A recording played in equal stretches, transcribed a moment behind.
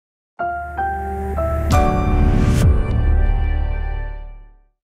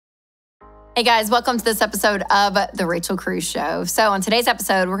Hey guys, welcome to this episode of The Rachel Cruze Show. So on today's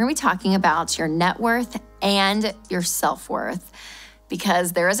episode, we're going to be talking about your net worth and your self-worth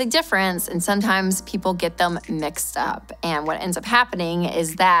because there is a difference and sometimes people get them mixed up. And what ends up happening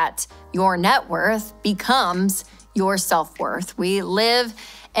is that your net worth becomes your self-worth. We live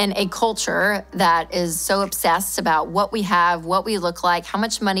in a culture that is so obsessed about what we have, what we look like, how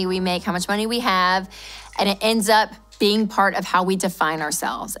much money we make, how much money we have, and it ends up being part of how we define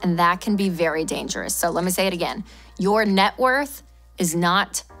ourselves. And that can be very dangerous. So let me say it again. Your net worth is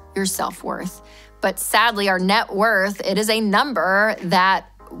not your self-worth. But sadly, our net worth, it is a number that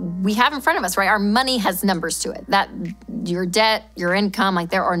we have in front of us, right? Our money has numbers to it. That your debt, your income,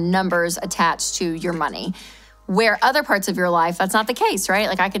 like there are numbers attached to your money. Where other parts of your life, that's not the case, right?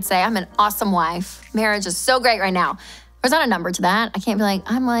 Like I could say, I'm an awesome wife. Marriage is so great right now. There's not a number to that. I can't be like,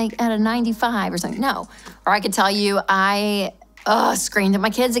 I'm like at a 95 or something. No. Or I could tell you, I screamed at my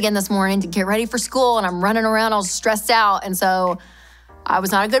kids again this morning to get ready for school and I'm running around all stressed out. And so I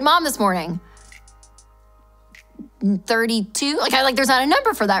was not a good mom this morning. 32, there's not a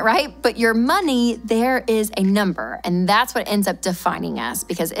number for that, right? But your money, there is a number. And that's what ends up defining us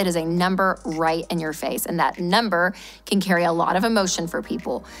because it is a number right in your face. And that number can carry a lot of emotion for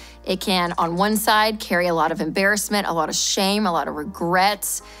people. It can, on one side, carry a lot of embarrassment, a lot of shame, a lot of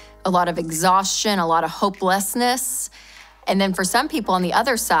regrets, a lot of exhaustion, a lot of hopelessness. And then for some people on the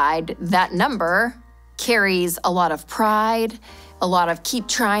other side, that number carries a lot of pride, a lot of keep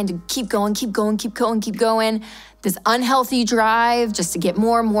trying to keep going, keep going, keep going, keep going. This unhealthy drive just to get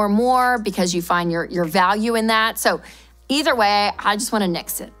more and more and more because you find your value in that. So either way, I just want to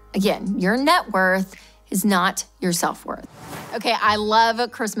nix it. Again, your net worth is not your self-worth. Okay, I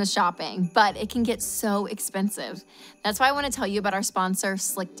love Christmas shopping, but it can get so expensive. That's why I want to tell you about our sponsor,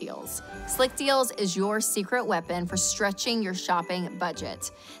 Slick Deals. Slick Deals is your secret weapon for stretching your shopping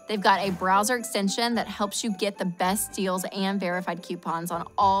budget. They've got a browser extension that helps you get the best deals and verified coupons on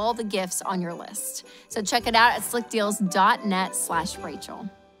all the gifts on your list. So check it out at slickdeals.net/Rachel.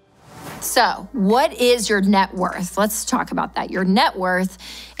 So what is your net worth? Let's talk about that. Your net worth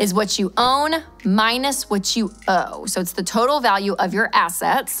is what you own minus what you owe. So it's the total value of your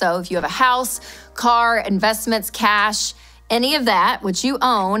assets. So if you have a house, car, investments, cash, any of that, what you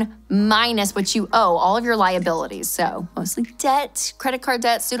own minus what you owe, all of your liabilities. So mostly debt, credit card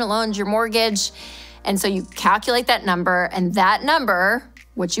debt, student loans, your mortgage. And so you calculate that number, and that number,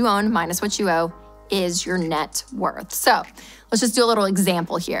 what you own minus what you owe, is your net worth. So let's just do a little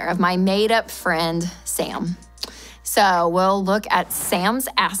example here of my made-up friend, Sam. So we'll look at Sam's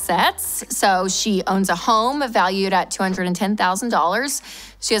assets. So she owns a home valued at $210,000.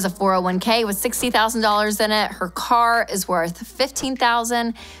 She has a 401k with $60,000 in it. Her car is worth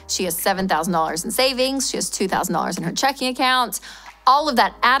 $15,000. She has $7,000 in savings. She has $2,000 in her checking account. All of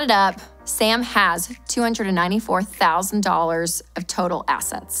that added up, Sam has $294,000 of total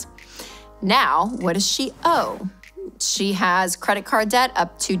assets. Now, what does she owe? She has credit card debt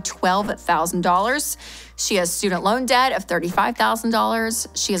up to $12,000. She has student loan debt of $35,000.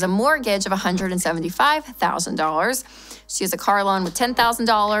 She has a mortgage of $175,000. She has a car loan with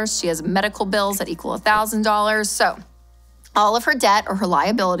 $10,000. She has medical bills that equal $1,000. So all of her debt or her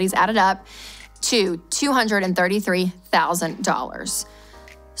liabilities added up to $233,000.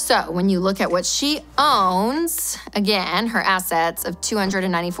 So when you look at what she owns, again, her assets of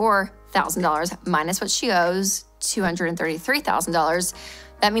 $294,000 minus what she owes, $233,000,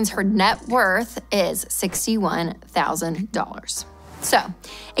 that means her net worth is $61,000. So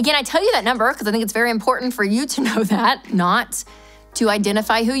again, I tell you that number because I think it's very important for you to know that, not to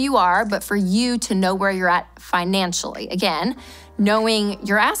identify who you are, but for you to know where you're at financially. Again, knowing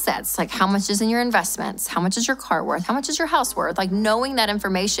your assets, like how much is in your investments, how much is your car worth, how much is your house worth, like knowing that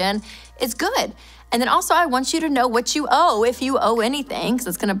information is good. And then also I want you to know what you owe if you owe anything, because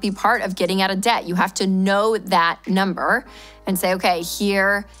it's gonna be part of getting out of debt. You have to know that number and say, okay,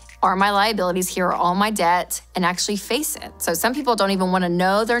 here are my liabilities, here are all my debt, and actually face it. So some people don't even wanna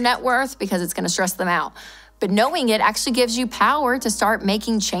know their net worth because it's gonna stress them out. But knowing it actually gives you power to start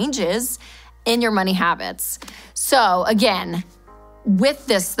making changes in your money habits. So again, with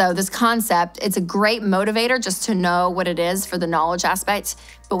this though, this concept, it's a great motivator just to know what it is for the knowledge aspect.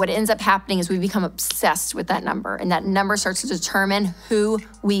 But what ends up happening is we become obsessed with that number, and that number starts to determine who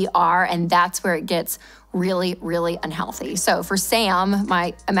we are. And that's where it gets really, really unhealthy. So for Sam,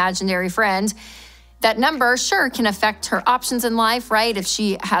 my imaginary friend, that number sure can affect her options in life, right? If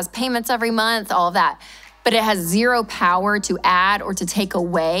she has payments every month, all of that, but it has zero power to add or to take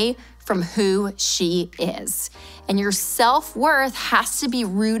away from who she is. And your self-worth has to be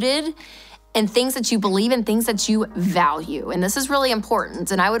rooted in things that you believe in, things that you value. And this is really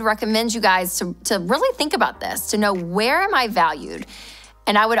important. And I would recommend you guys to really think about this, to know, where am I valued?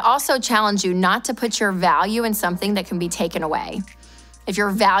 And I would also challenge you not to put your value in something that can be taken away. If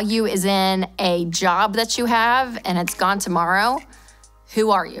your value is in a job that you have and it's gone tomorrow, who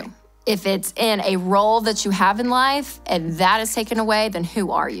are you? If it's in a role that you have in life and that is taken away, then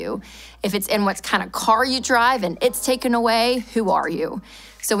who are you? If it's in what kind of car you drive and it's taken away, who are you?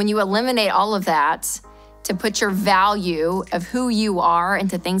 So when you eliminate all of that, to put your value of who you are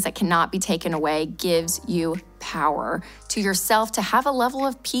into things that cannot be taken away gives you power to yourself to have a level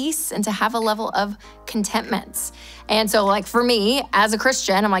of peace and to have a level of contentment. And so, like, for me as a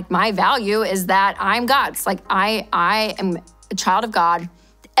Christian, I'm like, my value is that I'm God's. Like, I am a child of God.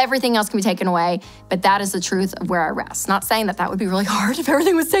 Everything else can be taken away, but that is the truth of where I rest. Not saying that would be really hard if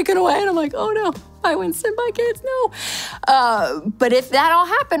everything was taken away and I'm like, oh no, I wouldn't send my kids, no. But if that all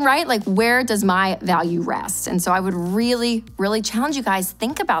happened, right, like, where does my value rest? And so I would really, really challenge you guys,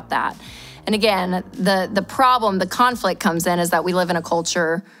 think about that. And again, the problem, the conflict comes in is that we live in a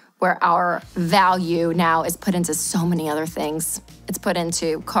culture where our value now is put into so many other things. It's put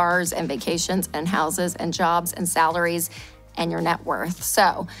into cars and vacations and houses and jobs and salaries and your net worth.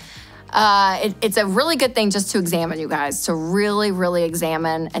 So it's a really good thing just to examine, you guys, to really, really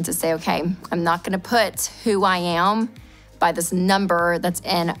examine and to say, okay, I'm not gonna put who I am by this number that's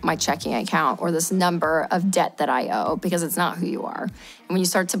in my checking account or this number of debt that I owe, because it's not who you are. And when you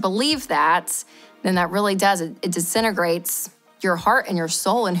start to believe that, then that really does, it disintegrates your heart and your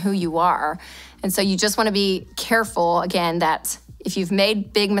soul and who you are. And so you just wanna be careful, again, that if you've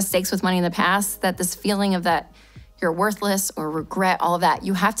made big mistakes with money in the past, that this feeling of that you're worthless or regret, all of that,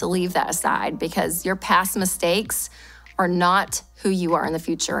 you have to leave that aside, because your past mistakes are not who you are in the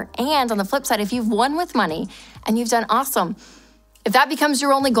future. And on the flip side, if you've won with money and you've done awesome, if that becomes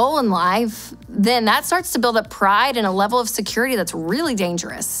your only goal in life, then that starts to build up pride and a level of security that's really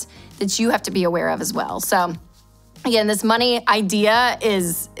dangerous that you have to be aware of as well. So again, this money idea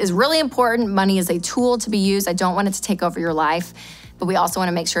is really important. Money is a tool to be used. I don't want it to take over your life, but we also want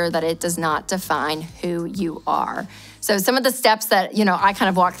to make sure that it does not define who you are. So some of the steps that, I kind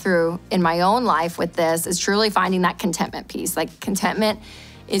of walk through in my own life with this is truly finding that contentment piece. Like, contentment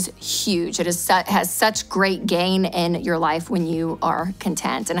is huge. It has such great gain in your life when you are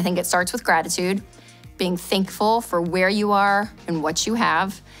content. And I think it starts with gratitude, being thankful for where you are and what you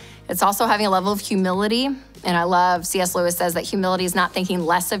have. It's also having a level of humility. And I love, C.S. Lewis says that humility is not thinking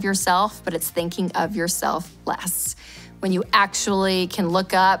less of yourself, but it's thinking of yourself less. When you actually can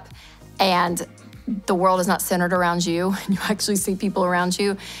look up and the world is not centered around you, and you actually see people around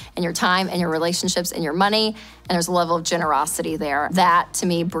you and your time and your relationships and your money, and there's a level of generosity there. That, to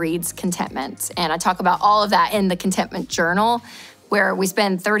me, breeds contentment. And I talk about all of that in the contentment journal, where we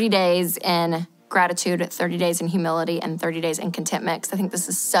spend 30 days in gratitude, 30 days in humility, and 30 days in contentment, because I think this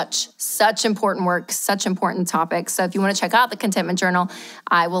is such important work, such important topics. So if you want to check out the contentment journal,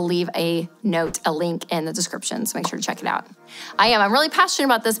 I will leave a link in the description, so make sure to check it out. I'm really passionate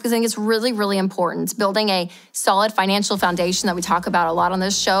about this because I think it's really, really important. Building a solid financial foundation that we talk about a lot on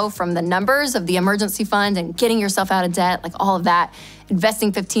this show, from the numbers of the emergency fund and getting yourself out of debt, like all of that,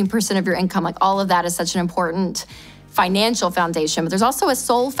 investing 15% of your income, like all of that is such an important financial foundation, but there's also a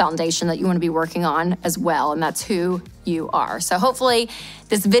soul foundation that you want to be working on as well, and that's who you are. So hopefully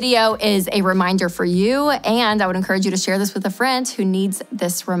this video is a reminder for you, and I would encourage you to share this with a friend who needs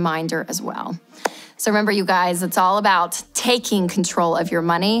this reminder as well. So remember, you guys, it's all about taking control of your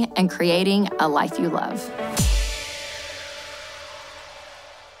money and creating a life you love.